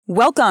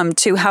Welcome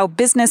to How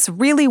Business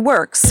Really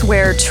Works,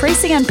 where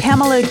Tracy and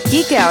Pamela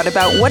geek out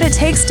about what it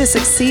takes to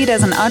succeed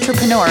as an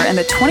entrepreneur in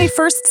the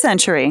 21st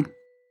century.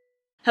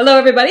 Hello,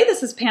 everybody.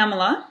 This is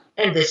Pamela.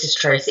 And this is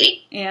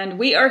Tracy. And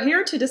we are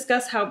here to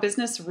discuss how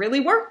business really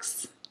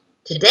works.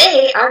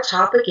 Today, our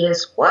topic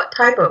is, what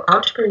type of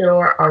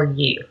entrepreneur are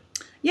you?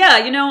 Yeah,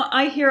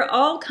 I hear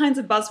all kinds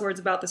of buzzwords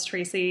about this,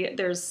 Tracy.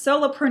 There's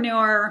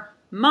solopreneur,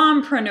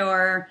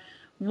 mompreneur,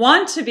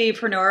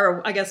 want-to-be-preneur,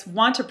 or I guess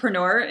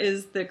want-to-preneur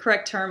is the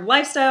correct term,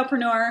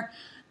 lifestylepreneur.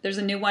 There's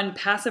a new one,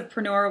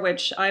 passivepreneur,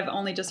 which I've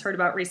only just heard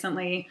about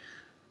recently.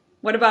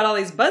 What about all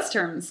these buzz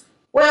terms?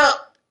 Well,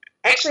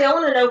 actually, I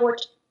want to know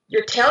what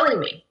you're telling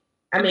me.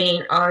 I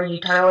mean, are you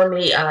telling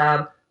me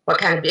what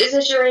kind of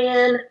business you're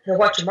in,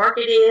 what your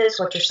market is,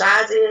 what your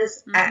size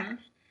is? Mm-hmm.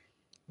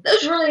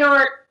 Those really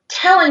aren't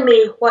telling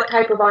me what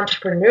type of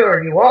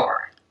entrepreneur you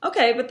are.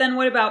 Okay, but then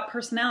what about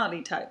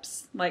personality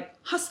types, like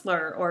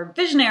hustler or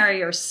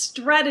visionary or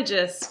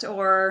strategist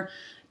or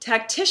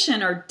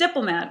tactician or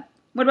diplomat?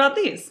 What about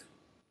these?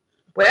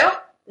 Well,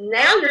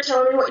 now you're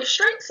telling me what your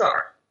strengths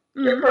are,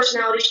 your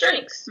personality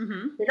strengths.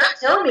 Mm-hmm. You're not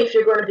telling me if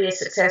you're going to be a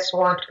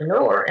successful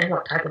entrepreneur and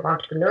what type of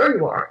entrepreneur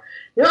you are.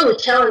 You're only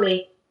telling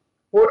me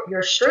what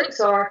your strengths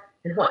are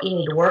and what you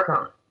need to work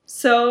on.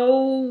 So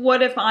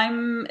what if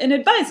I'm an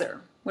advisor?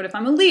 What if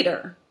I'm a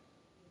leader?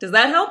 Does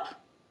that help?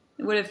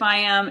 What if I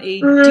am a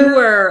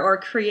doer or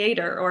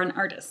creator or an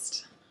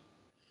artist?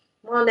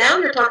 Well, now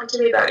you're talking to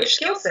me about your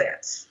skill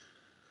sets.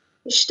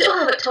 You still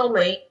haven't told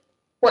me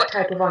what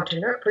type of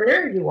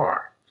entrepreneur you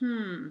are.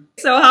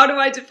 So how do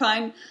I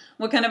define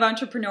what kind of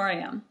entrepreneur I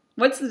am?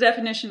 What's the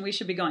definition we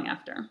should be going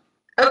after?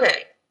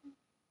 Okay,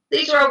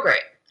 these are all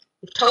great.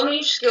 You've told me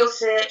your skill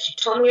sets. You've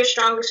told me your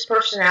strongest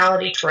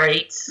personality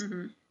traits.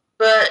 Mm-hmm.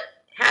 But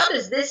how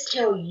does this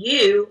tell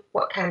you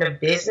what kind of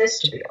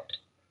business to build?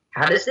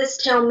 How does this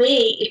tell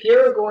me if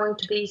you're going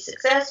to be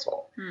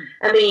successful?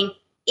 I mean,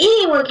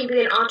 anyone can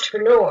be an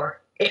entrepreneur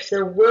if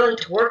they're willing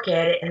to work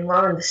at it and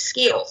learn the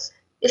skills.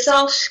 It's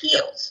all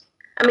skills.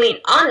 I mean,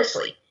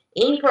 honestly,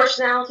 any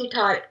personality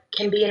type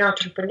can be an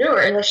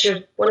entrepreneur unless you're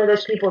one of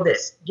those people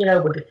that's,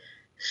 would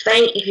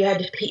faint if you had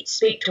to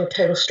speak to a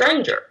total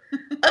stranger.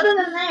 Other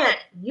than that,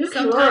 you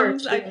can learn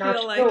to be an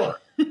entrepreneur.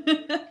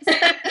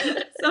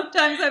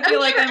 Sometimes I feel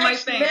like I might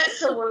faint. I've met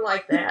someone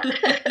like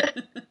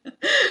that.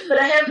 But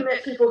I have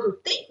met people who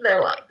think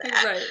they're like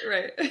that.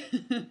 Right.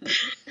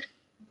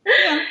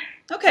 Yeah.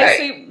 Okay,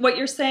 right. So what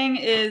you're saying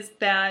is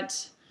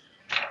that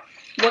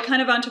what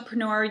kind of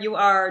entrepreneur you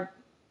are,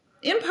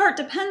 in part,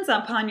 depends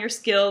upon your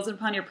skills and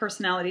upon your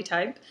personality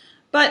type,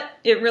 but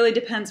it really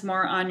depends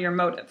more on your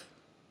motive,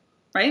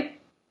 right?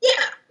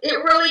 Yeah,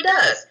 it really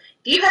does.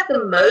 If you have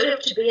the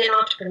motive to be an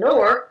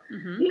entrepreneur,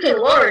 you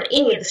can learn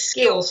any of the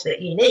skills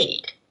that you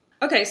need.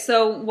 Okay,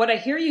 so what I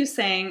hear you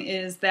saying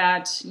is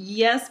that,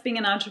 yes, being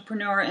an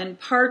entrepreneur in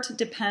part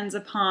depends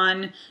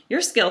upon your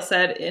skill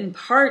set, in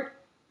part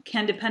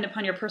can depend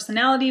upon your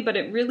personality, but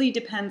it really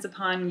depends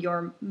upon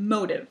your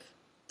motive,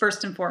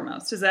 first and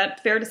foremost. Is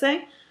that fair to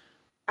say?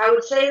 I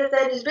would say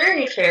that is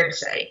very fair to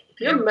say.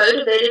 If you're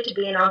motivated to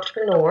be an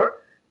entrepreneur,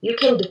 you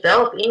can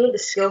develop any of the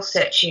skill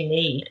sets you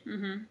need.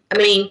 I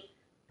mean,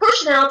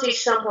 personality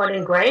is somewhat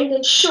ingrained,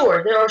 and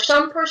sure, there are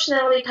some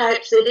personality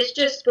types that it's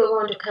just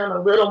going to come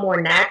a little more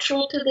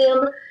natural to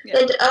them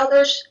than to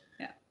others.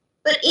 Yeah.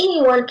 But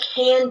anyone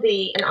can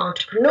be an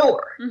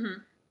entrepreneur.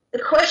 The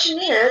question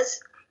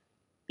is,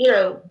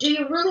 do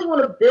you really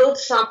want to build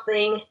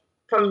something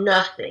from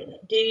nothing?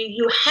 Do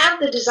you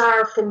have the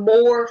desire for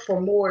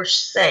more's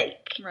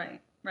sake? Right.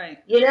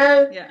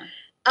 Yeah.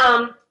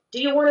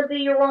 Do you want to be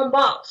your own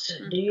boss?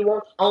 Do you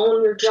want to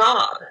own your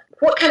job?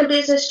 What kind of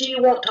business do you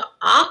want to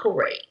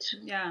operate?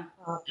 Yeah.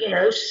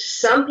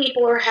 Some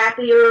people are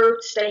happier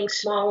staying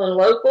small and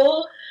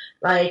local,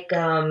 like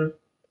a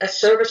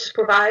service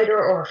provider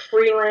or a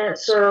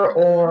freelancer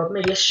or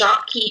maybe a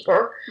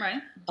shopkeeper.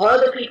 Right.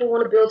 Other people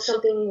want to build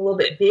something a little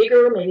bit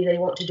bigger. Maybe they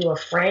want to do a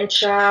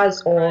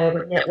franchise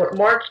or network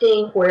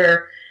marketing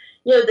where,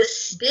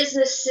 the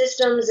business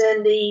systems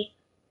and the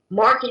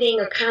marketing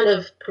are kind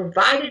of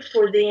provided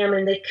for them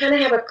and they kind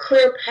of have a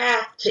clear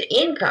path to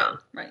income.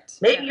 Right.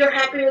 Maybe you're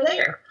happier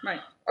there.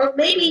 Right. Or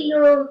maybe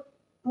you're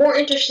more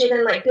interested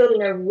in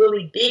building a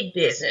really big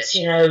business,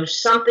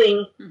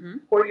 something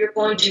where you're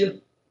going to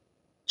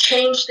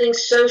change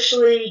things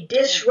socially,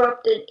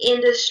 disrupt an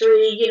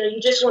industry. You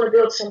just want to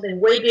build something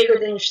way bigger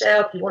than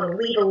yourself. You want to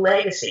leave a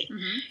legacy.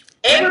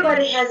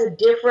 Everybody has a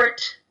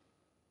different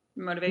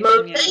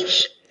motivation.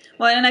 Yeah.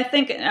 Well, and I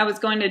think I was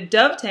going to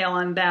dovetail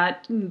on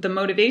that, the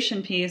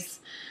motivation piece,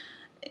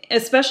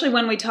 especially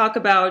when we talk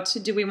about,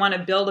 do we want to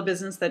build a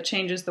business that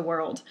changes the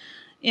world?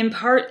 In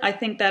part, I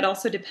think that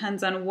also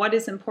depends on what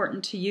is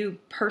important to you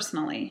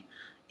personally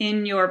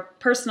in your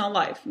personal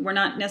life. We're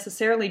not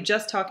necessarily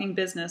just talking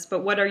business,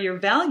 but what are your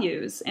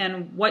values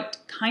and what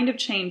kind of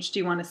change do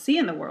you want to see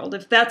in the world,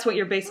 if that's what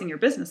you're basing your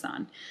business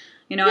on?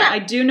 I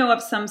do know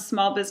of some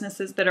small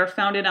businesses that are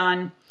founded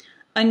on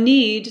a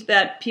need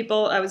that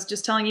people, I was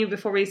just telling you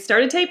before we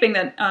started taping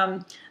that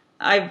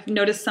I've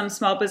noticed some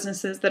small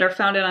businesses that are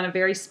founded on a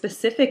very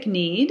specific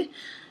need.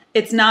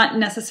 It's not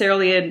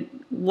necessarily a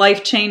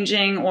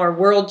life-changing or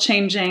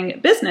world-changing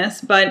business,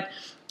 but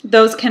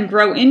those can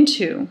grow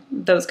into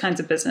those kinds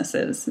of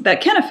businesses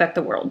that can affect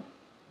the world.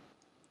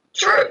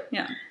 True.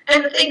 Yeah.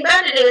 And the thing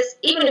about it is,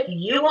 even if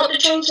you want to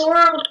change the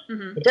world,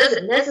 it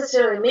doesn't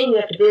necessarily mean you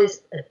have to be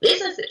a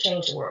business that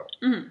changes the world.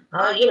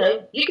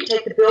 You could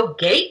take the Bill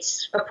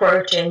Gates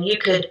approach, and you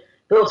could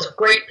build a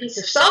great piece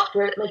of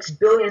software that makes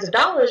billions of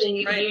dollars, and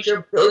you can use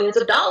your billions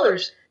of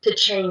dollars to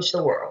change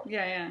the world.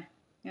 Yeah.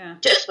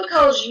 Just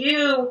because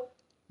you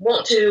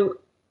want to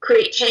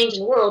create change in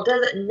the world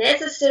doesn't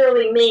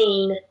necessarily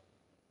mean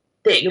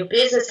that your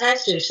business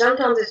has to.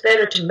 Sometimes it's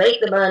better to make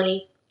the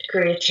money to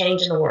create a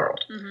change in the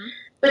world.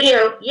 But,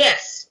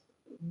 yes,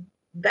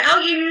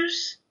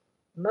 values,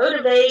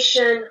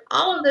 motivation,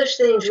 all of those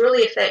things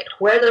really affect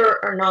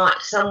whether or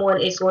not someone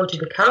is going to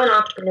become an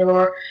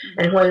entrepreneur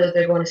and whether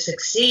they're going to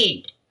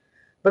succeed,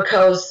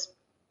 because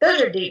those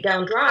are deep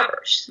down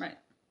drivers. Right.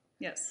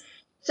 Yes.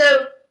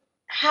 So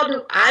how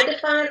do I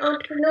define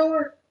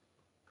entrepreneur?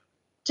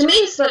 To me,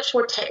 it's much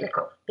more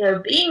technical.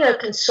 Being a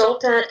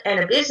consultant and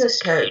a business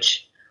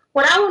coach,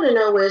 what I want to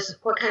know is,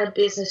 what kind of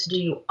business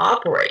do you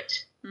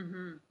operate?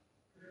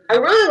 I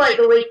really like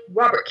the way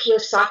Robert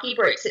Kiyosaki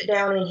breaks it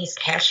down in his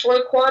cash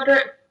flow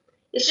quadrant.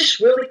 It's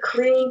just really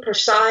clean,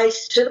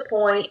 precise, to the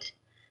point.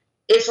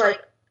 It's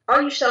like,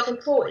 are you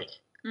self-employed?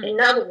 In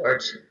other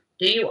words,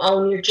 do you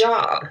own your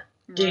job?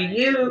 Do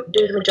you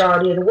do the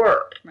majority of the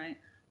work?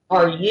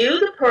 Are you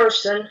the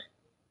person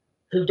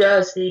who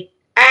does the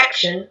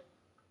action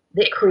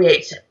that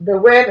creates the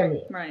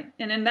revenue?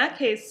 And in that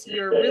case,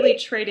 you're really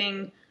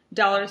trading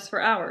dollars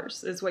for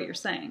hours, is what you're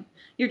saying.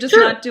 You're just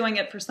not doing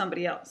it for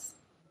somebody else.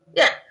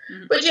 Yeah.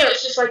 But,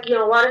 it's just like, a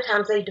lot of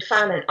times they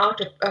define an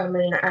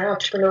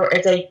entrepreneur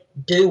as a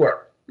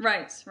doer.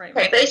 Right.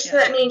 Okay, basically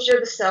that means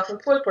you're the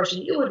self-employed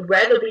person. You would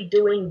rather be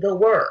doing the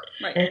work.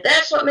 And if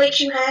that's what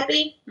makes you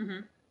happy,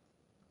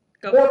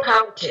 more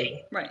power to you.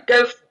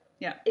 Go for it.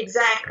 Yeah.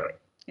 Exactly.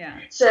 Yeah.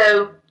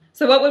 So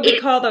what would we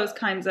call those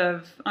kinds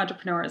of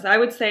entrepreneurs? I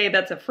would say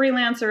that's a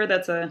freelancer,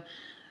 that's a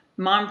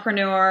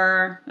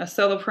mompreneur, a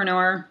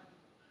solopreneur.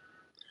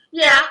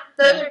 Yeah,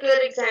 those are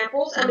good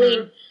examples. I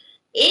mean,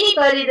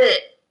 anybody that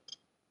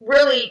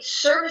really,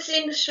 service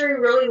industry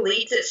really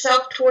leads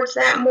itself towards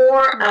that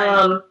more.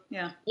 But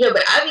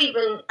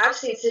I've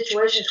seen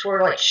situations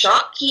where like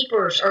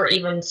shopkeepers or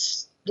even,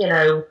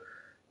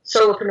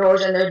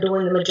 solopreneurs, and they're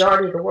doing the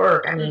majority of the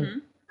work. I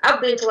mean, I've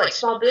been to like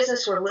small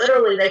business where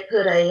literally they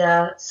put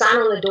a sign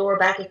on the door,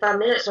 back in 5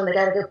 minutes when they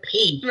got to go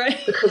pee.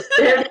 Because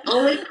they're the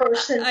only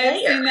person there. I've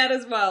seen that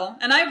as well.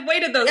 And I've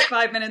waited those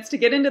 5 minutes to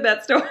get into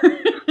that store.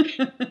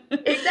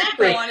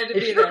 Exactly. I wanted to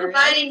if be you're there,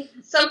 providing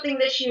something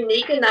that's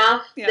unique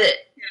enough that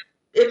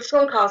it's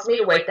going to cause me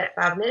to wait that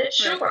 5 minutes,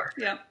 sure.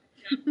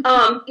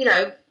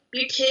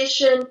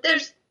 Beautician,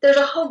 there's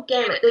a whole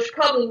gamut. There's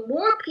probably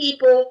more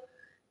people,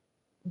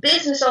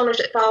 business owners,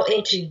 that fall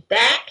into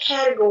that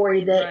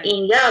category than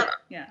any other.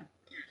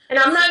 And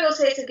I'm not going to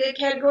say it's a good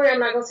category. I'm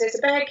not going to say it's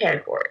a bad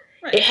category.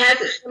 It has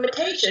its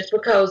limitations,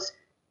 because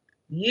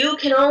you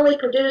can only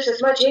produce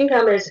as much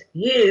income as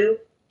you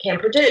can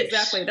produce.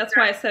 Exactly. That's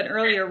why I said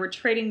earlier, we're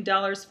trading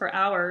dollars for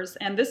hours.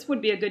 And this would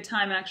be a good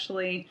time,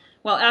 actually.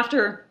 Well,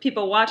 after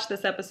people watch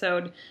this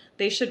episode,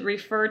 they should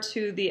refer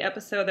to the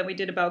episode that we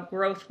did about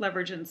growth,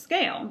 leverage, and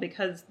scale,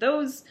 because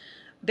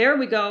there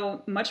we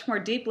go much more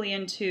deeply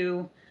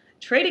into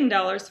trading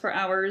dollars for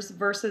hours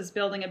versus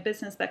building a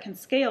business that can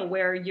scale,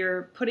 where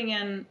you're putting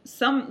in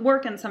some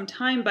work and some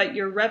time, but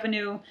your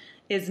revenue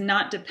is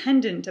not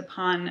dependent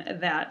upon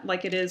that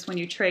like it is when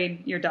you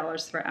trade your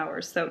dollars for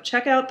hours. So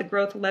check out the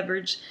growth,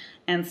 leverage,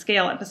 and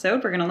scale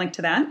episode. We're going to link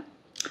to that.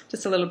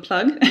 Just a little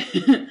plug.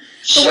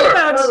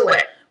 Sure.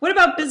 What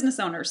about business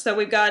owners? So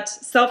we've got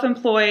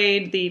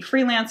self-employed, the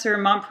freelancer,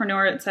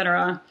 mompreneur,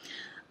 etc.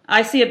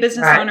 I see a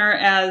business owner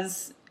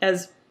as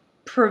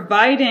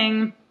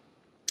providing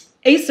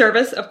a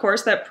service, of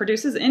course, that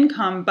produces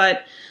income,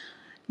 but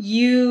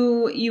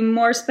you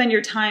more spend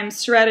your time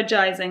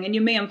strategizing, and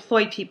you may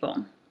employ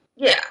people.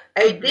 Yeah,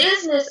 a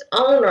business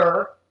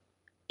owner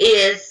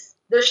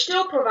they're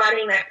still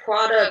providing that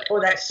product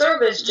or that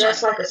service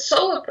just like a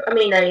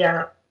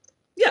self-employed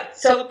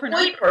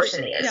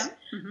person is. Yeah.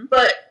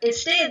 But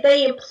instead,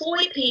 they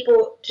employ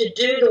people to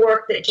do the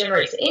work that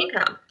generates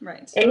income.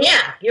 And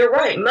yeah, you're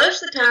right.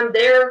 Most of the time,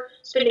 they're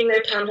spending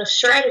their time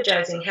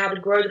strategizing how to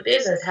grow the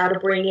business, how to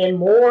bring in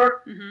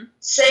more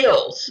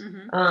sales.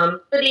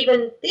 But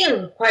even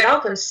then, quite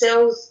often,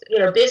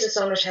 business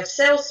owners have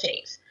sales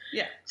teams.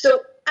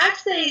 So I'd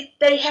say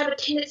they have a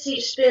tendency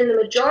to spend the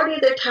majority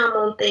of their time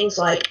on things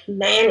like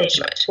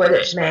management, whether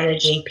it's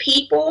managing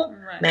people,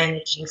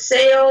 managing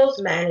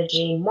sales,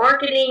 managing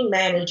marketing,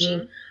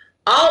 managing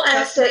all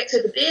aspects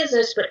of the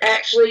business, but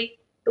actually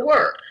the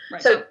work.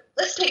 So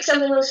let's take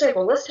something really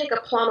simple. Let's take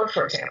a plumber,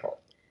 for example.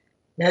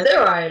 Now,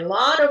 there are a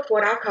lot of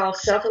what I call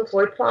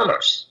self-employed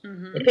plumbers.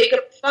 They pick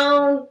up the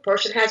phone,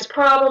 person has a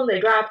problem, they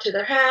drive to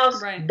their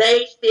house,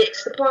 they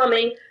fix the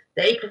plumbing,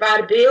 They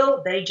provide a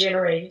bill, they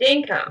generated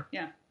income.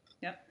 Yeah.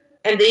 Yep.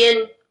 And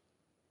then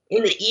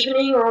in the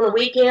evening or on the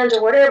weekends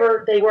or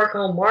whatever, they work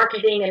on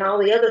marketing and all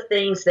the other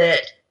things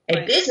that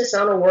a business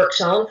owner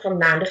works on from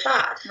 9 to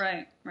 5.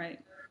 Right, right.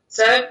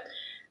 So,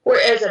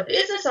 whereas a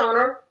business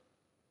owner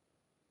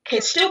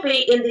can still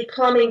be in the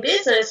plumbing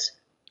business,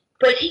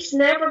 but he's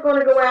never going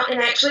to go out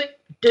and actually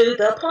do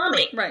the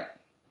plumbing. Right.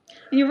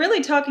 And you're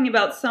really talking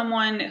about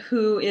someone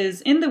who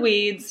is in the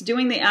weeds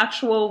doing the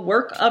actual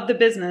work of the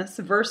business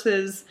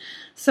versus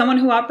someone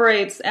who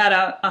operates at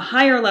a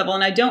higher level.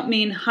 And I don't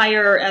mean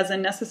higher as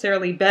in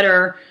necessarily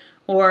better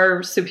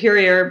or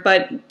superior,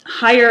 but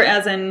higher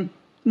as in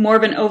more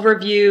of an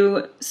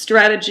overview,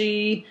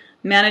 strategy,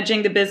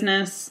 managing the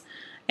business.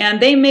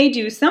 And they may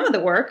do some of the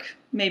work,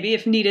 maybe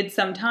if needed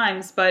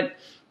sometimes, but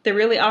they're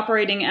really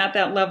operating at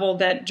that level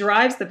that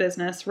drives the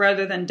business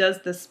rather than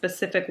does the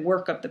specific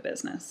work of the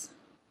business.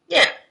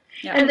 Yeah.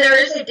 And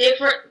there is a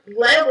different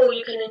level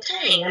you can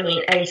attain. I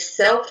mean, a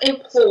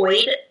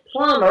self-employed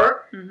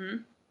plumber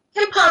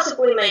can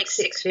possibly make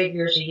 6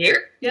 figures a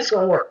year. He's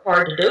going to work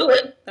hard to do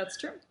it. That's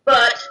true.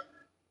 But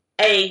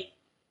a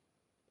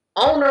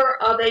owner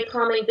of a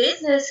plumbing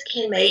business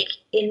can make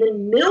in the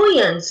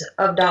millions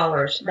of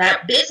dollars.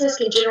 That business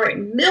can generate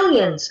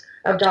millions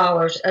of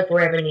dollars of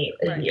revenue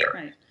a year.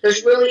 Right.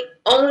 There's really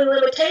only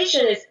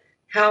limitation is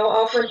how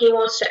often he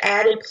wants to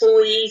add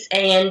employees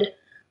and,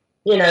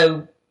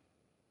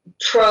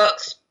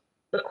 trucks,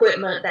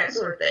 equipment, that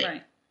sort of thing.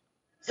 Right.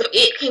 So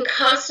it can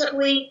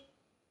constantly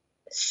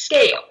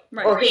scale,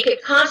 or he can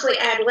constantly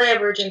add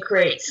leverage and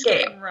create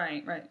scale.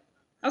 Right.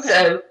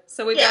 Okay.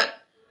 So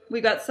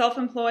we've got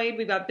self-employed,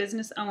 we've got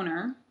business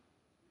owner.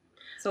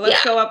 So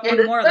let's go up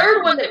one more. And the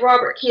third one that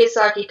Robert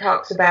Kiyosaki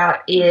talks about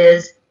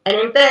is an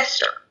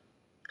investor.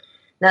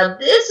 Now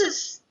this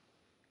is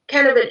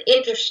kind of an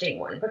interesting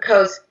one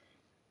because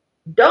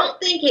don't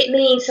think it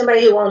means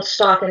somebody who owns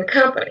stock in a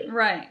company.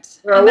 Right.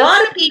 There are a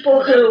lot of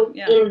people who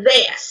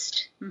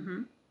invest,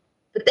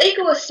 but they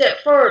go a step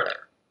further.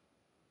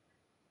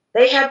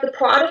 They have the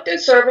product and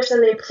service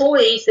and the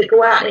employees that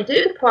go out and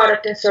do the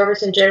product and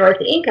service and generate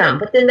the income,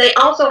 but then they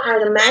also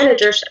hire the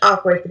managers to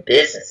operate the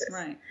businesses.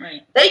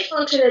 Right. They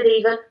function at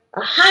even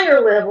a higher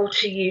level,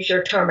 to use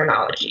your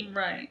terminology.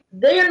 Right.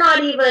 They're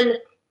not even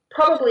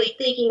probably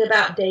thinking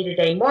about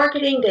day-to-day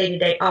marketing,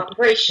 day-to-day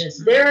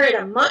operations. They're at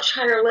a much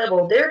higher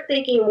level. They're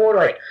thinking more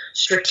like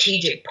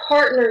strategic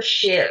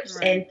partnerships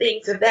and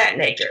things of that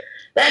nature.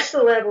 That's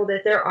the level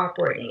that they're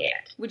operating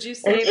at. Would you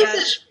say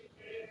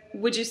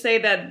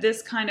that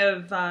this kind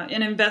of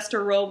an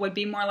investor role would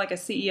be more like a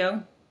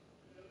CEO?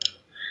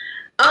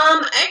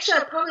 Actually,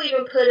 I'd probably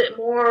even put it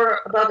more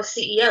above a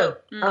CEO.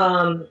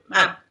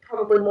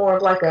 Probably more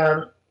of like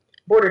a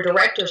board of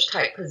directors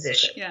type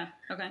position. Yeah,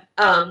 okay.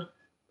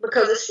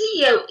 Because a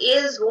CEO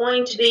is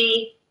going to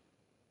be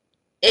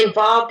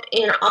involved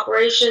in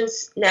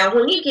operations. Now,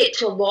 when you get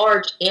to a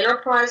large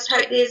enterprise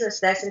type business,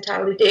 that's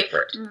entirely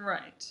different.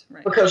 Right.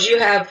 Because you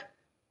have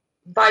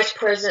vice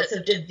presidents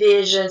of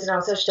divisions and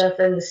all such stuff,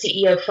 and the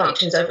CEO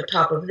functions over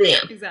top of them.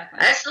 Exactly.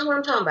 That's not what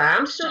I'm talking about.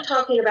 I'm still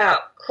talking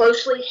about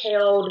closely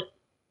held,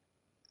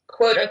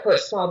 quote-unquote,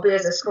 small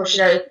business. Of course,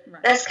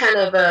 that's kind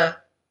of a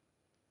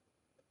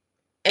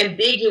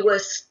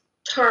ambiguous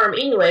term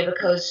anyway,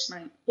 because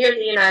here in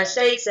the United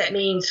States, that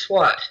means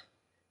what?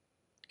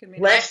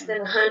 Less than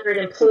 100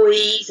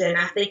 employees, and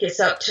I think it's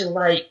up to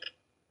like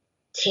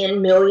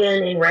 10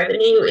 million in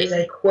revenue is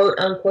a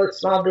quote-unquote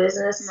small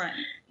business. Right.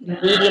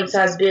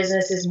 Medium-sized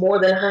business is more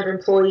than 100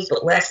 employees,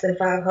 but less than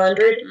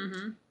 500.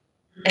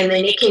 And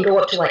then it can go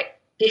up to like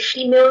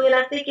 50 million,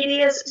 I think it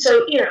is.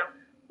 So,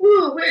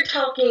 we're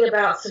talking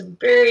about some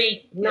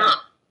very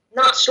not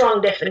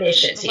strong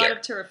definitions here. A lot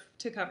of turf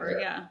to cover,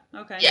 yeah.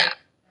 Okay. Yeah.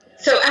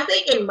 So I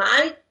think in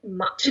my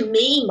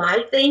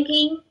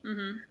thinking,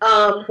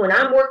 when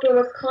I'm working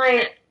with a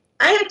client,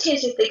 I have a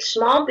tendency to think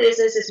small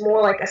business is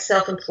more like a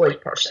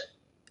self-employed person.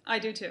 I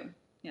do too,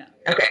 yeah.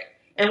 Okay.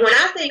 And when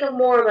I think of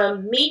more of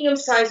a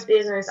medium-sized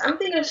business, I'm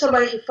thinking of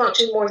somebody who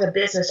functions more as a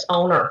business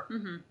owner.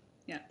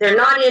 Yeah. They're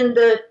not in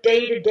the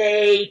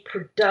day-to-day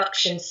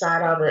production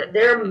side of it.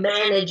 They're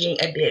managing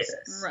a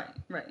business.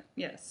 Right,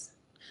 yes.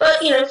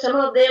 But, some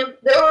of them,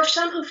 there are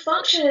some who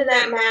function in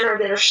that manner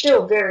that are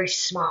still very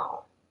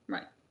small.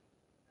 Right.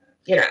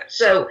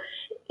 So,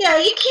 you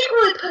can't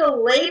really put a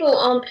label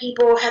on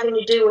people having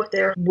to do with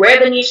their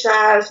revenue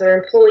size,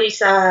 their employee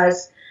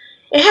size.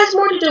 It has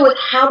more to do with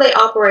how they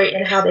operate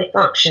and how they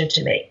function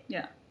to me.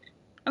 Yeah.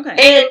 Okay.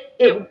 And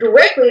it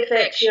directly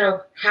affects,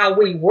 how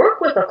we work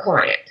with a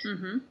client.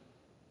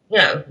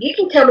 You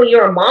can tell me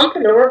you're a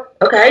mompreneur.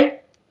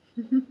 Okay.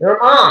 You're a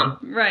mom.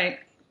 Right.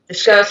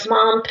 Discuss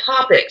mom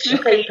topics.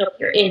 Okay, you talk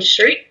your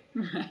industry.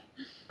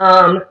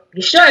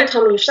 You still haven't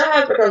told me your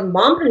size because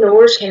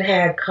mompreneurs can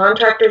have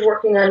contractors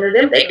working under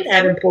them. They can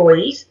have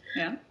employees.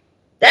 Yeah.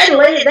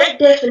 That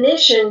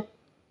definition,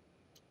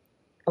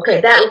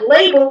 that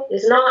label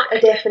is not a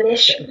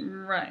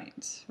definition. Right.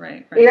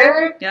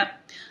 Yeah.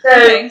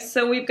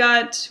 So we've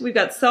got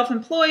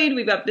self-employed,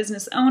 we've got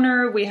business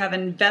owner, we have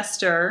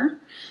investor.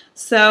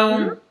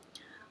 So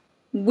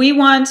We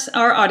want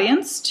our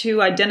audience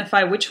to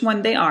identify which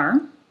one they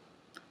are.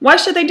 Why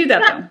should they do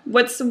that,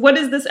 though? What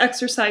is this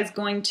exercise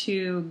going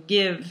to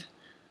give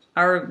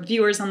our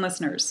viewers and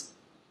listeners?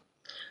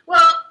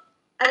 Well,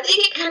 I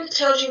think it kind of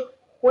tells you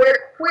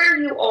where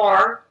you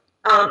are.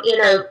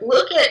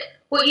 Look at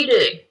what you do.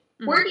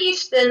 Mm-hmm. Where do you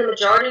spend the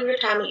majority of your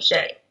time each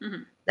day?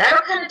 Mm-hmm.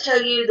 That'll kind of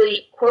tell you the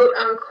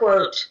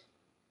quote-unquote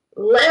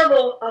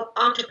level of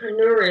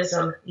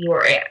entrepreneurism you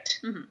are at.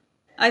 Mm-hmm.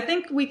 I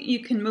think you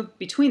can move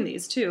between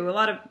these, too. A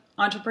lot of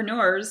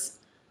entrepreneurs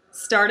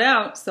start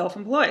out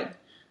self-employed.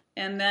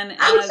 And then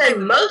I would say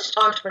most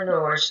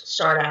entrepreneurs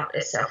start out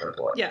as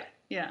self-employed.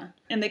 Yeah.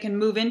 And they can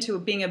move into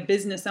being a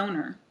business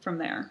owner from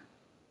there.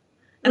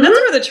 And that's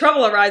where the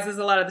trouble arises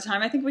a lot of the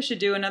time. I think we should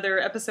do another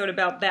episode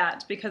about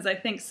that, because I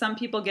think some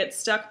people get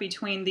stuck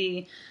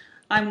between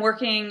I'm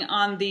working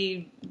on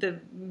the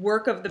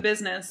work of the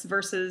business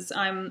versus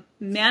I'm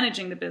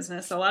managing the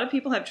business. A lot of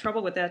people have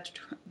trouble with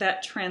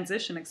that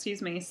transition,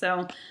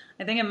 So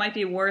I think it might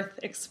be worth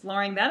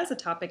exploring that as a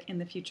topic in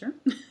the future.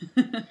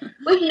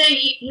 Well,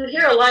 you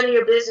hear a lot of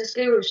your business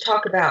gurus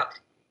talk about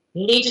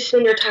you need to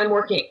spend your time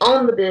working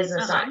on the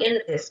business, not in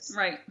the business.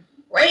 Right.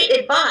 Great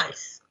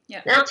advice.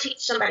 Yeah. Now teach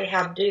somebody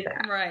how to do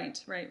that. Right.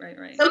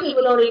 Some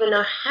people don't even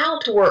know how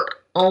to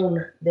work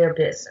on their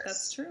business.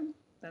 That's true.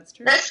 That's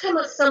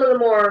some of the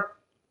more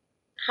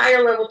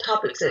higher level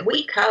topics that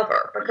we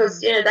cover,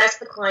 because that's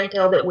the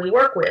clientele that we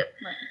work with.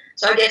 Right.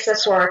 So I guess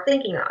that's where our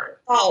thinking on it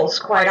falls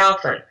quite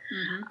often.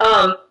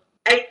 Mm-hmm.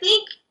 I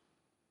think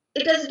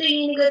it doesn't do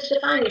you any good to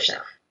define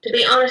yourself, to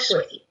be honest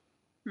with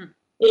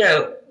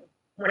you.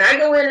 When I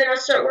go in and I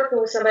start working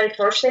with somebody,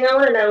 first thing I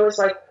want to know is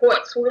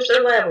what's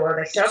their level? Are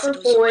they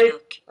self-employed?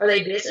 Are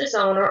they business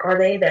owner? Are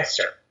they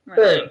investor? Right.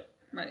 Boom.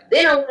 Right.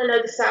 Then I want to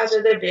know the size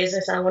of their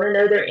business. I want to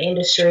know their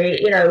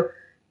industry.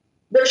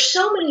 There's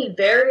so many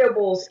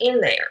variables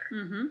in there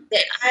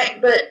that I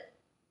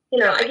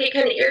get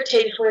kind of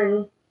irritated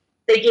when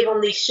they give them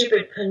these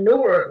stupid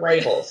preneur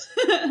labels.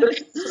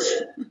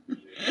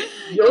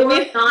 You're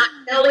not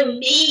telling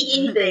me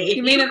anything. If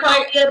you call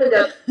me up and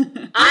go,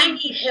 I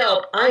need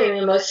help, I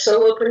am a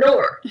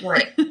solopreneur.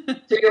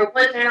 So you're a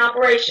one-man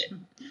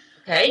operation.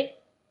 Okay?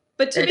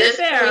 But to be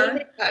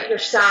fair, your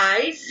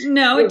size.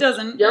 No, it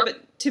doesn't. Yep.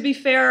 But to be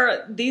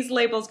fair, these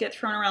labels get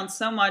thrown around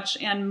so much,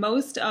 and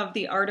most of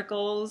the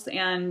articles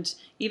and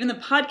even the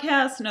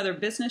podcasts and other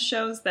business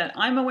shows that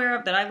I'm aware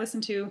of, that I listen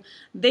to,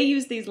 they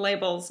use these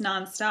labels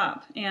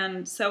nonstop.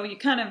 And so you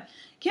kind of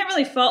can't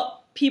really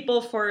fault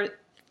people for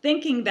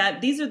thinking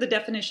that these are the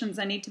definitions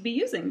I need to be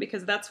using,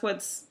 because that's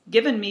what's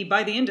given me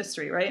by the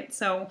industry, right?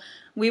 So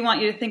we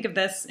want you to think of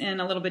this in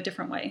a little bit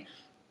different way.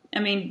 I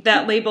mean,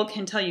 that label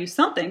can tell you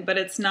something, but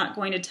it's not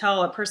going to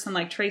tell a person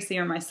like Tracy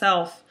or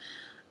myself,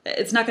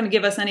 it's not going to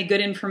give us any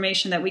good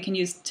information that we can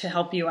use to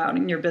help you out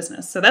in your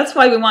business. So that's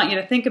why we want you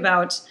to think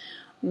about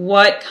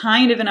what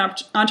kind of an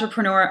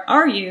entrepreneur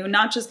are you,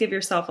 not just give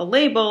yourself a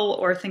label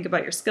or think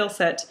about your skill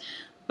set,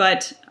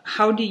 but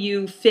how do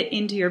you fit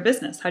into your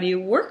business? How do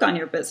you work on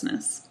your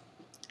business?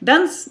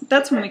 That's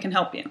when we can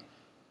help you.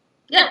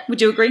 Yeah.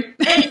 Would you agree?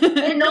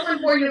 and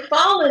knowing where you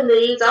fall in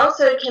these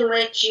also can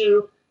let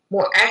you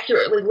more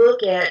accurately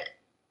look at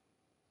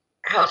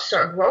how to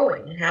start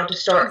growing and how to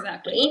start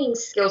gaining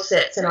skill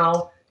sets and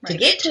all to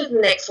get to the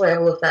next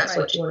level if that's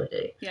what you want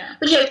to do. Yeah.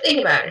 But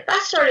think about it. If I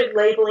started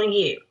labeling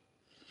you,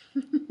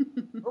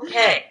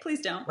 okay.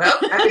 Please don't. Well,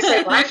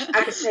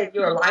 I could say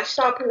you're a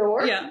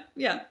lifestylepreneur.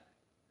 Yeah.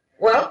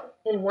 Well,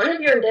 in one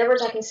of your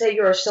endeavors, I can say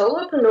you're a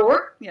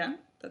solopreneur. Yeah,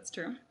 that's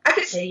true. I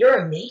could say you're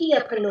a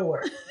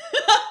mediapreneur.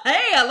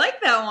 Hey, I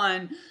like that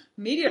one.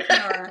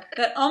 Mediapreneur.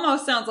 That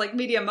almost sounds like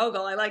media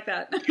mogul. I like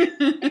that. I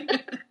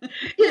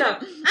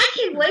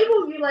can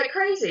label you like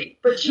crazy,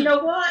 but you know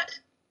what?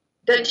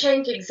 Doesn't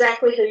change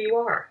exactly who you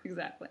are.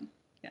 Exactly.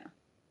 Yeah.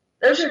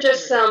 Those are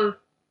just some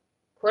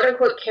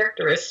quote-unquote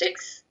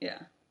characteristics. Yeah.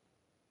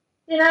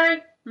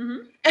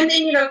 Mm-hmm. And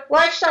then,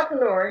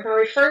 lifestylepreneur. Am I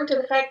referring to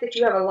the fact that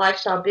you have a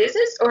lifestyle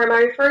business, or am I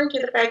referring to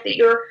the fact that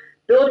you're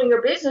building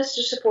your business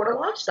to support a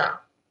lifestyle?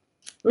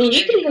 I mean,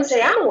 you can even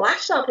say, I'm a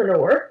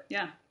lifestylepreneur.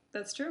 Yeah,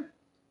 that's true.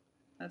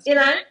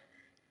 And,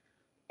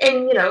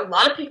 a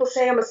lot of people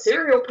say I'm a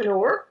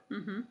serialpreneur.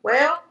 Mm-hmm.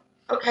 Well,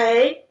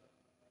 okay.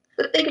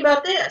 But think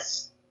about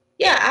this.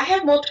 Yeah, I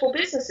have multiple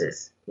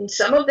businesses. And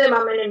some of them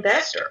I'm an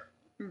investor.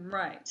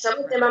 Right. Some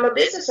of them I'm a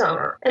business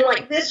owner. And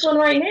like this one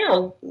right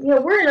now,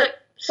 we're in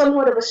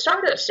somewhat of a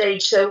startup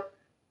stage. So,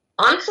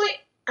 honestly,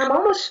 I'm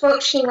almost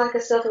functioning like a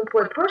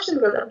self-employed person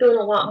because I'm doing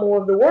a lot more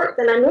of the work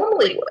than I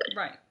normally would.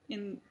 Right.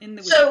 In the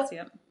weeds, so,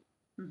 yep.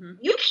 Mm-hmm.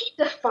 You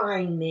can't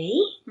define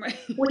me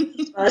with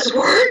these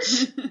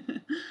buzzwords.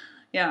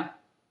 Yeah,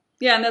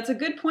 and that's a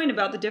good point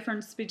about the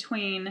difference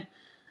between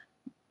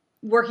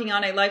working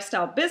on a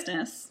lifestyle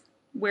business,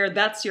 where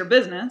that's your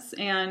business,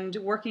 and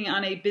working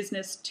on a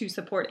business to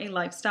support a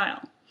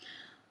lifestyle.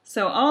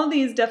 So all of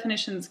these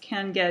definitions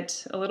can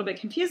get a little bit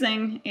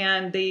confusing,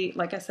 and they,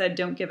 like I said,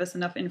 don't give us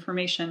enough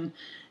information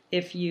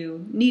if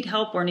you need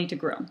help or need to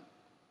grow.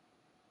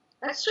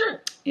 That's true.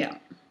 Yeah.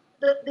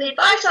 the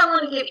advice I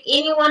want to give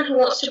anyone who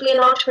wants to be an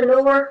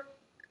entrepreneur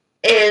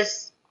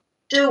is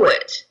do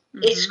it.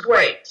 Mm-hmm. It's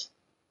great.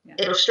 Yeah.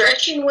 It'll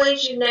stretch you in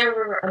ways you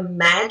never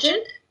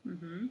imagined.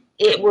 Mm-hmm.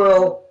 It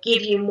will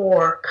give you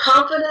more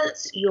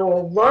confidence.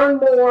 You'll learn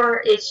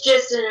more. It's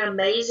just an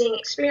amazing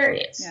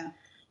experience. Yeah.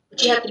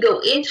 But you have to go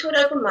into it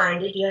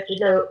open-minded. You have to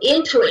go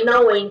into it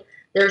knowing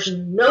there's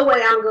no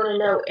way I'm going to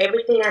know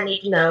everything I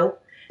need to know.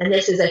 And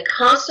this is a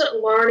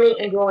constant learning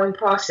and growing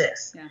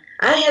process. Yeah.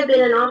 I have been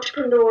an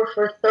entrepreneur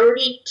for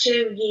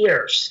 32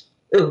 years.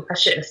 Ooh, I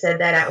shouldn't have said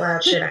that out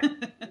loud, should I?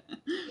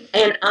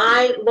 And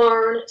I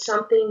learn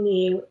something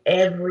new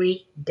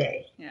every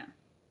day. Yeah.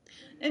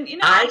 And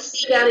I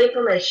seek out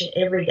information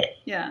every day.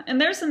 Yeah.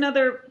 And there's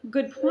another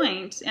good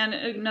point and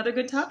another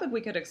good topic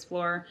we could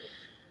explore.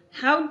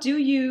 How do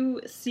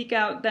you seek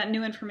out that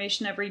new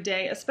information every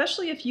day,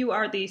 especially if you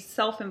are the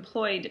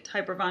self-employed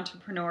type of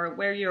entrepreneur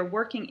where you're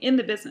working in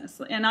the business?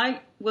 And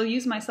I will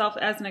use myself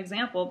as an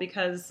example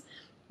because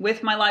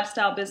with my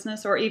lifestyle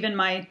business or even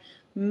my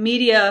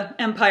media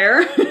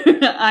empire,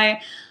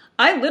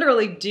 I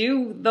literally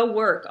do the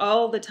work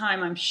all the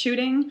time. I'm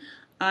shooting,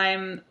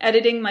 I'm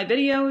editing my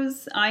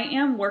videos, I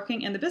am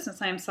working in the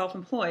business, I am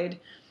self-employed.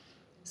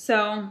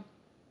 So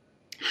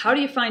how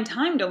do you find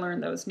time to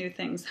learn those new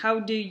things? How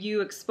do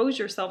you expose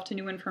yourself to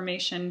new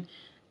information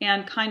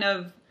and kind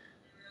of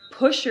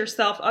push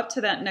yourself up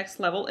to that next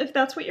level, if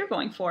that's what you're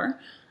going for,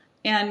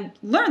 and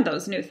learn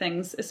those new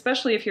things,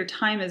 especially if your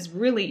time is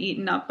really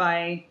eaten up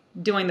by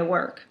doing the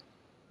work?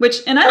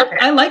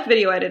 I like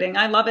video editing.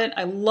 I love it.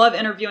 I love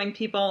interviewing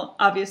people.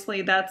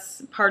 Obviously,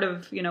 that's part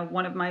of,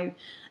 one of my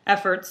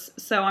efforts,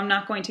 so I'm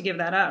not going to give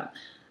that up.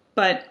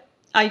 But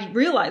I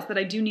realize that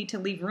I do need to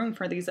leave room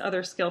for these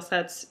other skill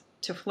sets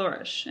to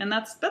flourish. And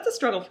that's a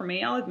struggle for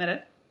me. I'll admit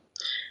it.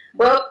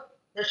 Well,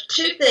 there's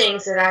two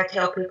things that I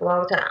tell people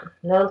all the time.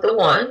 Number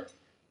one,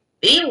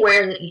 be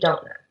aware that you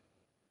don't know.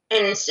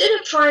 And instead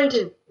of trying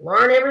to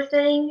learn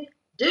everything,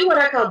 do what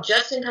I call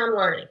just-in-time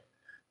learning.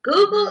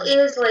 Google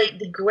is like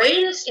the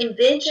greatest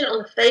invention on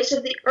the face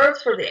of the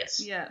earth for this.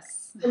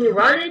 Yes. When you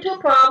run into a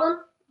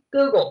problem,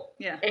 Google.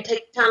 Yeah. And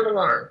take time to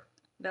learn.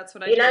 That's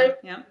what I do.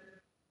 Yeah.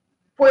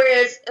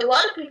 Whereas a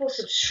lot of people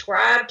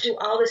subscribe to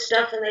all this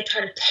stuff and they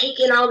try to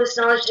take in all this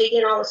knowledge,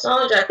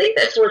 I think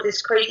that's where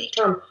this crazy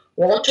term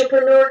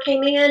entrepreneur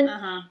came in.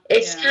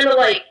 It's kind of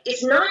like,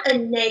 it's not a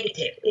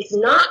negative. It's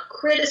not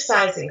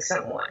criticizing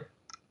someone.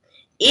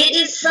 It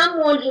is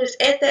someone who's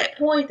at that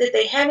point that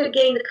they haven't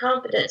gained the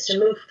confidence to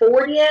move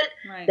forward yet.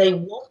 Right. They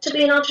want to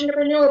be an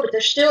entrepreneur, but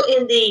they're still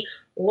in the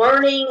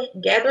learning,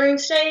 gathering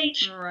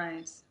stage.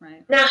 Right.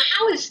 Now,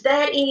 how is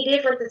that any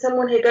different than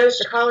someone who goes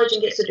to college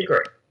and gets a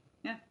degree?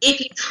 Yeah. If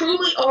you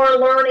truly are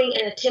learning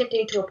and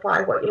attempting to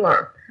apply what you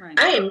learn, right.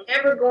 I am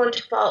never going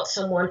to fault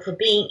someone for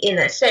being in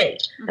that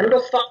stage. Mm-hmm. I'm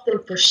going to fault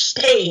them for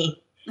staying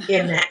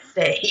in that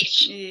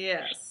stage.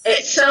 Yes.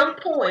 At some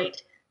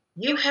point,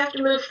 you have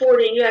to move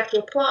forward and you have to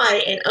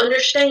apply and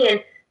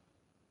understand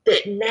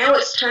that now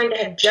it's time to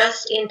have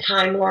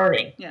just-in-time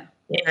learning. Yeah.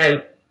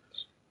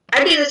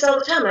 I do this all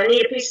the time. I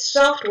need a piece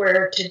of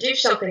software to do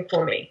something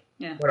for me.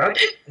 Yeah. What do I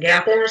do? Get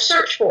out there and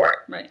search for it.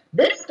 Right.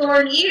 Then I have to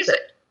learn to use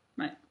it.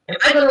 Right. Am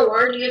I going to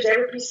learn to use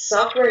every piece of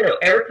software, know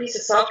every piece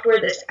of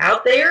software that's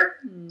out there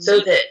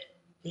so that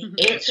the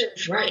answer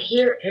is right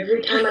here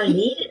every time I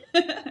need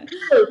it?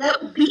 No,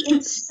 that would be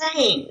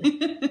insane.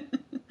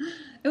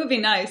 It would be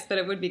nice, but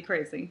it would be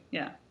crazy.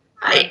 Yeah.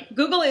 Right.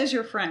 Google is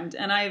your friend,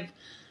 and I've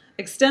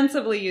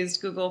extensively used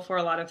Google for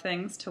a lot of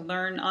things to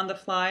learn on the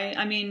fly.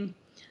 I mean,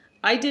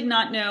 I did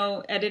not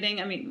know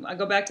editing. I mean, I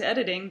go back to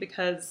editing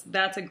because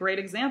that's a great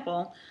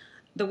example.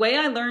 The way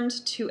I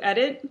learned to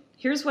edit,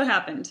 here's what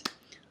happened.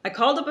 I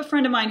called up a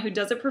friend of mine who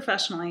does it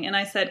professionally, and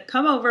I said,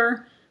 come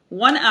over,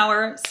 1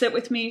 hour, sit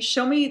with me,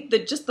 show me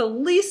just the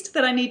least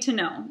that I need to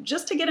know,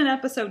 just to get an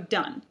episode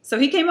done. So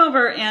he came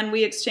over, and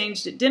we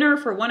exchanged dinner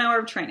for 1 hour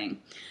of training.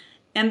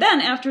 And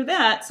then after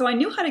that, so I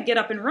knew how to get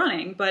up and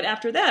running, but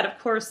after that, of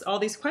course, all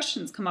these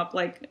questions come up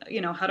like,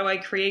 how do I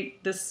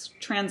create this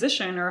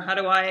transition, or how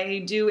do I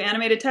do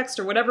animated text,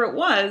 or whatever it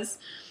was.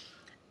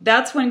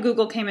 That's when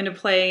Google came into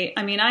play.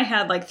 I mean, I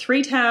had like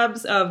 3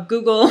 tabs of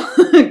Google,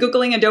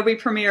 Googling Adobe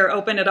Premiere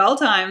open at all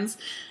times,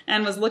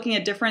 and was looking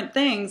at different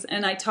things,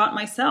 and I taught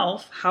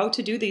myself how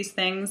to do these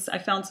things. I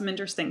found some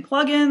interesting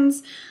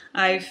plugins.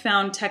 I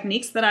found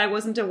techniques that I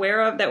wasn't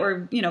aware of that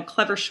were,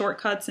 clever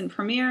shortcuts in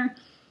Premiere.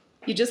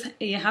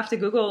 You have to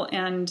Google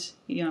and,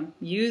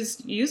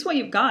 use what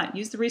you've got.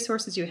 Use the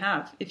resources you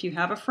have. If you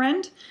have a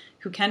friend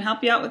who can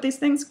help you out with these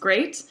things,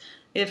 great.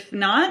 If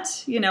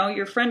not,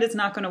 your friend is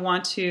not going to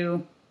want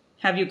to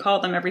have you call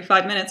them every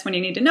 5 minutes when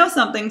you need to know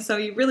something. So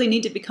you really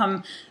need to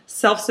become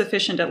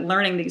self-sufficient at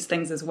learning these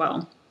things as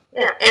well.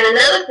 Yeah, and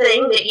another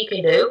thing that you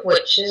can do,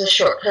 which is a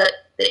shortcut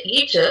that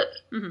you took,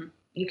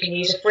 you can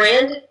use a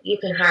friend, you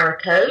can hire a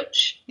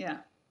coach. Yeah.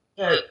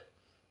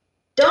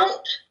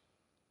 Don't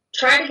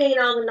try to gain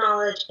all the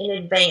knowledge in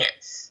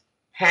advance.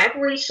 Have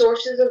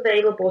resources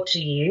available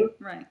to you,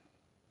 right?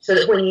 So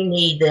that when you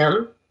need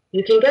them,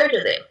 you can go to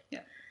them.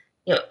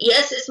 Yeah.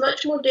 Yes, it's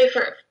much more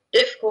different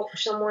difficult for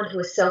someone who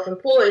is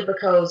self-employed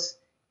because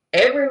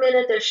every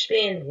minute they're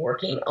spent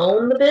working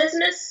on the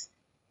business,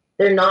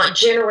 they're not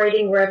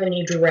generating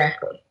revenue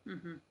directly.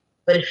 Mm-hmm.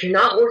 But if you're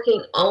not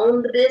working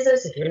on the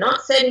business, if you're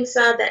not setting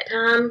aside that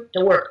time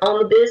to work on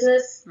the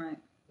business, right,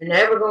 you're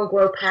never going to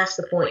grow past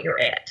the point you're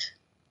at.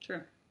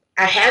 True.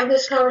 I have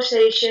this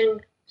conversation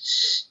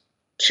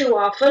too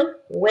often,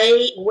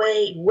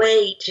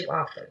 way too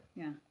often.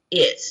 Yeah.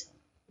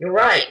 You're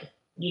right,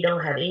 you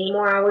don't have any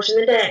more hours in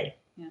the day.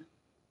 Yeah.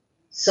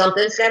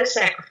 Something's got to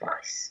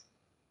sacrifice.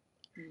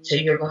 Mm-hmm. So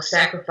you're going to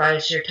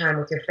sacrifice your time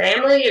with your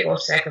family, you're going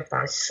to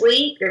sacrifice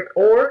sleep,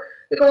 or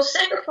you're going to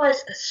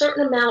sacrifice a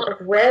certain amount of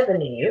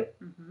revenue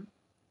mm-hmm.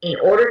 in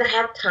order to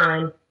have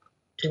time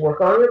to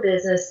work on your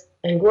business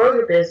and grow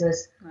your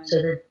business right.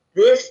 so that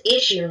this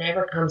issue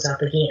never comes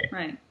up again.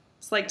 Right.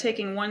 It's like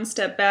taking one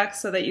step back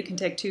so that you can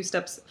take 2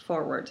 steps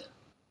forward.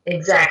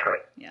 Exactly.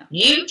 Yeah.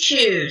 You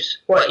choose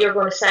what you're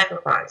going to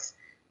sacrifice.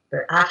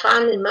 But I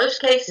find in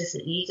most cases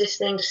the easiest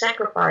thing to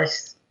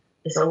sacrifice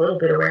is a little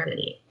bit of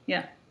revenue.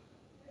 Yeah.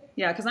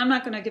 Yeah, because I'm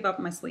not going to give up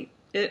my sleep.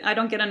 I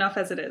don't get enough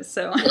as it is,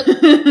 so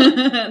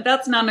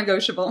that's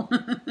non-negotiable.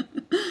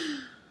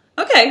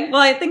 Okay,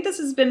 well, I think this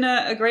has been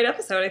a great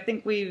episode. I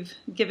think we've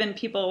given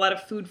people a lot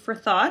of food for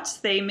thought.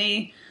 They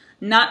may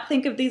not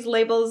think of these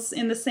labels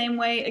in the same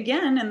way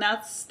again, and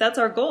that's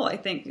our goal, I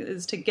think,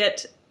 is to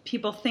get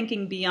people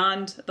thinking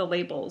beyond the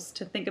labels,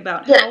 to think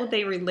about how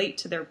they relate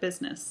to their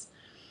business.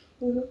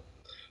 Mm-hmm.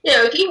 You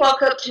know, if you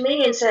walk up to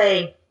me and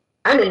say,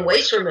 I'm in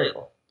waste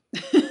removal,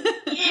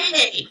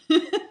 yay!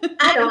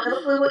 I don't have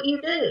a clue what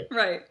you do.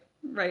 Right.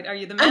 Are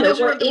you the manager? I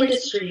know what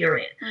industry you're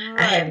in. Right.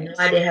 I have no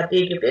idea how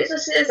big your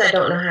business is. I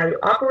don't know how you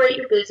operate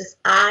your business.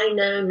 I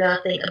know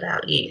nothing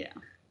about you. Yeah.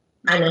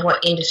 I know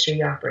what industry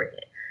you operate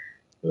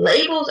in.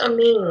 Labels are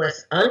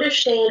meaningless.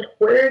 Understand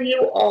where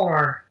you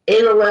are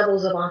in the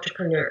levels of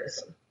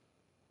entrepreneurism.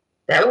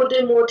 That will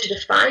do more to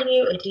define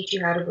you and teach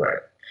you how to grow.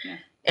 Yeah.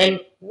 And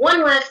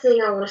one last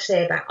thing I want to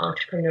say about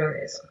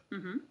entrepreneurism.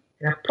 Mm-hmm.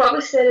 And I've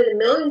probably said it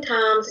 1,000,000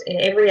 times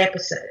in every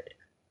episode.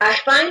 I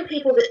find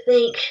people that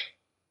think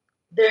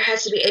there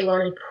has to be a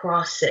learning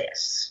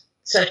process,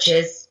 such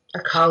as a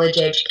college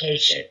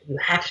education. You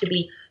have to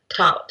be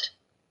taught.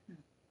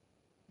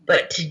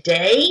 But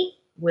today,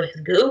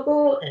 with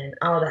Google and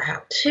all the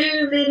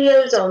how-to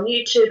videos on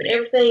YouTube and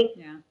everything,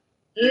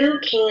 you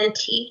can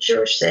teach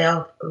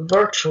yourself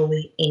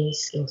virtually any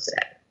skill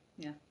set.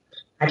 Yeah.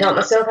 I taught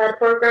myself how to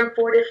program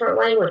 4 different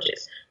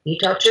languages. You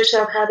taught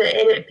yourself how to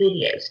edit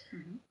videos.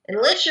 Mm-hmm.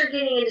 Unless you're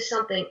getting into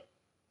something,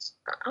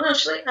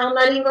 honestly, I'm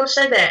not even going to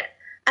say that.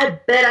 I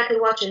bet I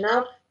could watch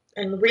enough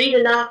and read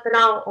enough and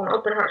all on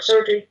open heart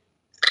surgery.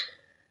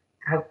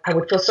 I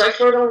would feel sorry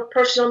for the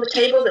person on the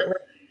table that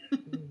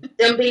would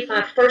them be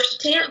my first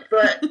attempt,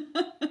 but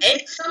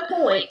at some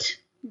point,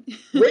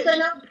 with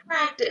enough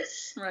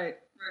practice right.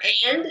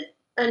 and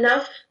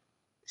enough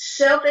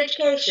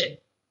self-education,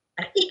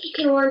 I think you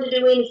can learn to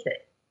do anything.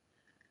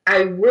 I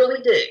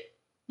really do.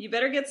 You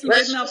better get some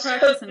good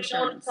malpractice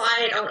insurance. Don't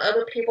apply it on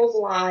other people's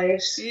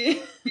lives. Yeah.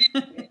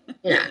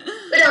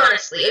 But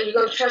honestly, if you're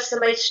going to trust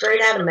somebody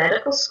straight out of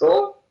medical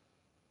school,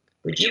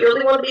 would you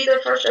really want to be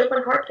their first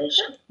open heart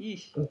patient?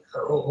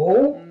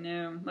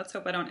 No. Let's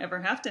hope I don't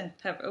ever have to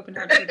have open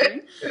heart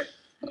surgery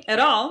at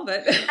all.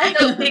 But I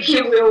don't think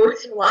you will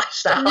with your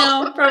lifestyle.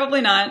 No,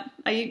 probably not.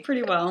 I eat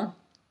pretty well.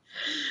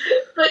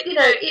 But, you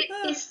know,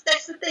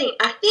 that's the thing.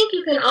 I think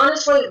you can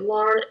honestly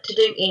learn to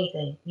do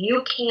anything.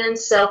 You can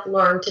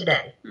self-learn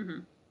today. Mm-hmm.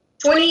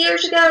 20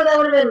 years ago, that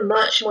would have been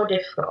much more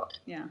difficult.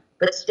 Yeah.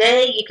 But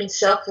today, you can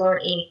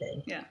self-learn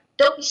anything. Yeah.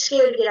 Don't be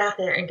scared to get out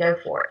there and go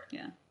for it.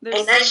 Yeah.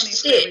 And that's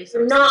just it.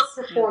 You're not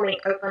performing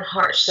open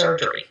heart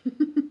surgery.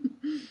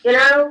 You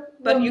know?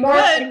 But you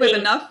could, with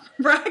enough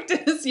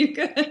practice, you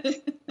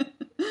could.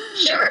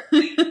 Sure.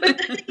 But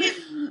the thing is,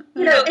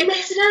 you know, and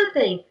that's another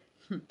thing.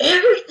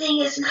 Everything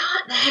is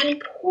not that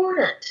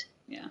important.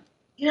 Yeah.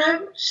 You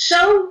know,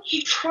 so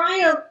you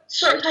try a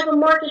certain type of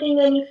marketing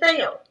and you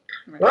fail.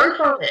 Right. Learn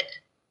from it.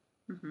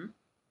 Mm-hmm.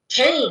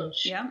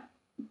 Change. Yeah.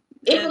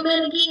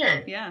 Implement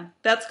again. Yeah.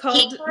 That's called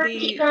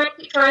keep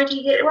trying to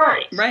get it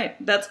right.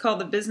 Right. That's called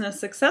the business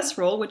success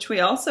rule, which we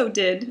also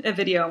did a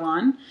video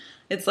on.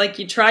 It's like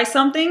you try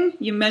something,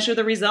 you measure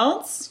the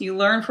results, you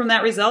learn from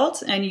that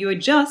result, and you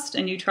adjust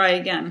and you try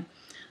again.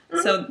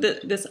 So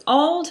this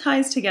all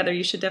ties together.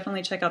 You should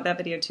definitely check out that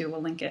video too.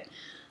 We'll link it.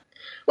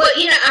 Well,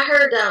 you know, I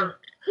heard,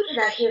 who did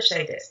I hear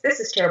say this? This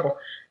is terrible.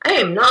 I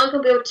am not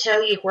going to be able to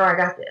tell you where I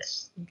got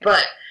this. Okay.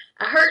 But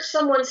I heard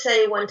someone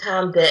say one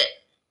time that,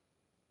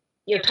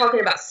 you're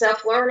talking about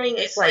self-learning.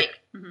 It's like,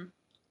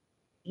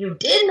 you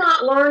did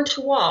not learn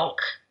to walk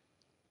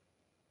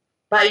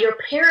by your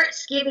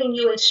parents giving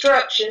you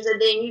instructions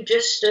and then you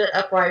just stood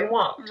upright and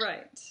walked.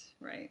 Right.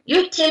 Right.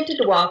 You attempted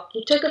to walk,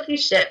 you took a few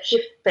steps,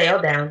 you fell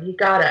down, you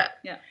got up.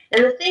 Yeah.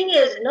 And the thing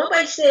is,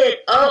 nobody said,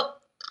 oh,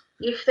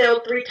 you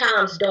failed 3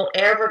 times, don't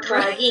ever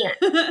try again.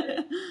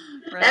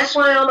 Right. That's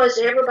why almost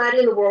everybody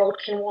in the world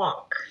can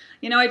walk.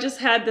 You know, I just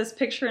had this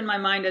picture in my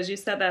mind as you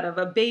said that of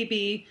a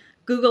baby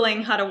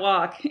Googling how to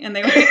walk, and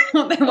they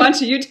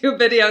watch YouTube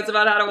videos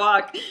about how to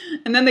walk,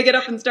 and then they get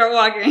up and start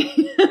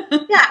walking.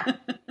 Yeah.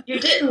 You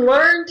didn't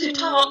learn to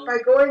talk by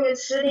going and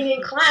sitting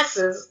in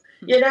classes,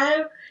 you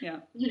know? Yeah.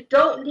 You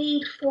don't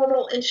need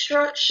formal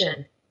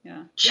instruction.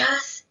 Yeah.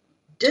 Just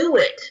do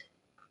it.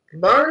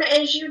 Learn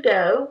as you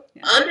go.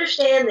 Yeah.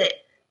 Understand that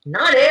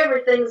not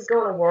everything's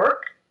going to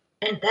work,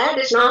 and that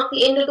is not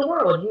the end of the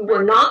world. You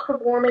were not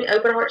performing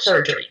open heart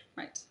surgery.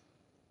 Right.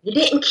 You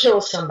didn't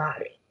kill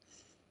somebody.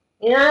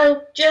 You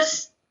know,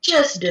 just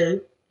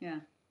do. Yeah.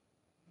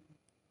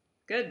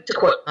 Good. To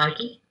quote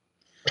Mikey.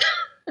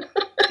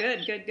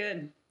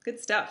 Good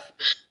stuff.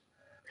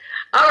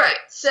 All right,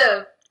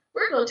 so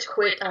we're going to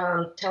quit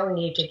telling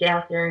you to get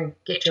out there and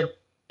get your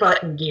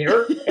butt in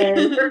gear,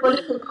 and we're going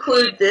to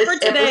conclude this for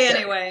today episode.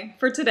 Anyway.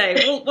 For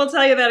today, we'll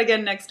tell you that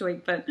again next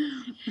week. But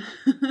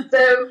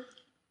so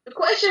the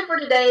question for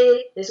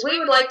today is: we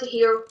would like to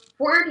hear,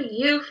 where do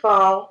you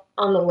fall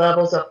on the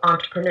levels of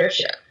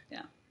entrepreneurship?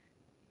 Yeah.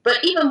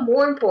 But even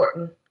more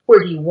important, where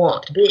do you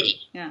want to be?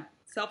 Yeah.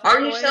 Self-employed,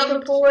 are you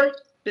self-employed?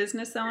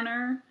 Business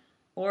owner,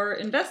 or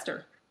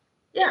investor?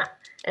 Yeah.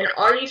 And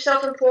are you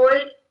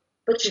self-employed,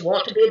 but you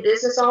want to be a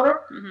business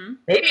owner? Mm-hmm.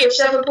 Maybe you're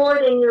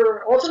self-employed and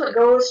your ultimate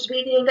goal is to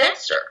be the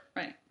investor.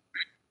 Right.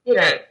 You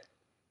know,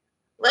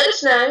 let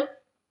us know.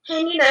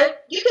 And, you know,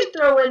 you can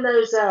throw in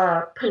those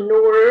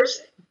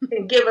preneurs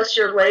and give us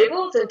your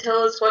labels and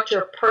tell us what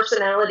your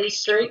personality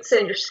strengths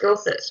and your skill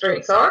set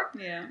strengths are.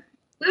 Yeah.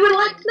 We would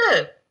like to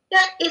know.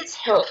 Yeah, it's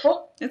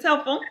helpful. It's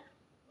helpful.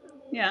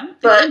 Yeah.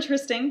 But, it's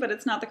interesting, but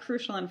it's not the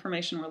crucial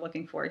information we're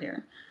looking for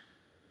here.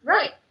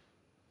 Right.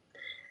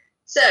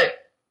 So,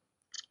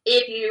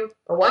 if you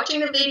are watching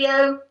the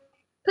video,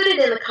 put it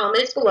in the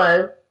comments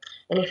below.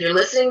 And if you're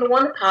listening to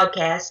one of the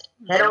podcasts,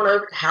 head on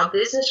over to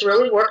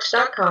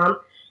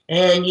howbusinessreallyworks.com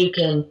and you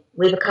can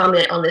leave a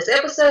comment on this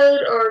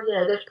episode, or, you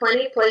know, there's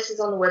plenty of places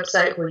on the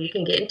website where you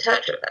can get in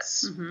touch with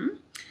us. Mm-hmm.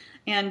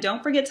 And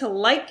don't forget to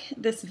like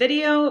this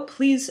video.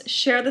 Please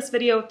share this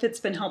video if it's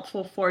been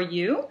helpful for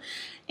you.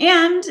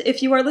 And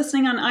if you are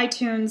listening on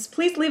iTunes,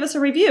 please leave us a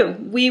review.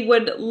 We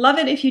would love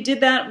it if you did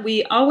that.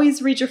 We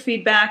always read your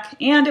feedback,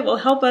 and it will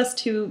help us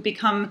to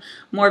become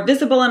more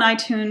visible on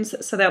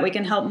iTunes so that we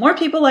can help more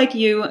people like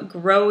you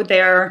grow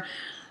their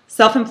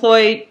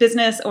self-employed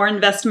business or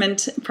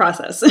investment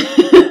process.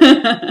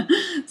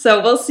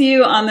 So we'll see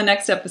you on the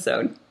next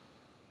episode.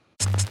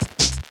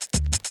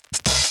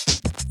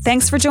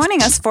 Thanks for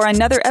joining us for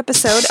another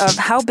episode of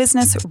How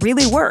Business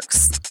Really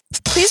Works.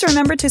 Please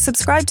remember to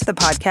subscribe to the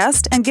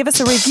podcast and give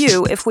us a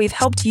review if we've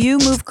helped you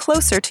move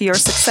closer to your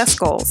success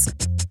goals.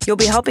 You'll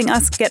be helping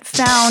us get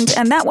found,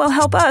 and that will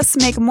help us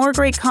make more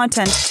great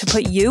content to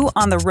put you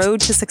on the road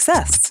to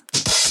success.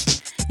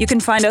 You can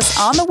find us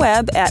on the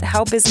web at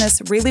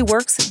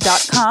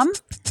howbusinessreallyworks.com.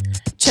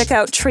 Check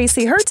out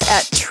Tracy Hurt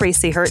at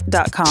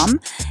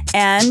tracyhurt.com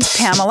and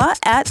Pamela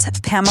at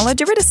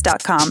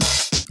pameladeritis.com.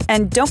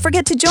 And don't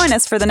forget to join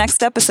us for the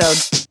next episode.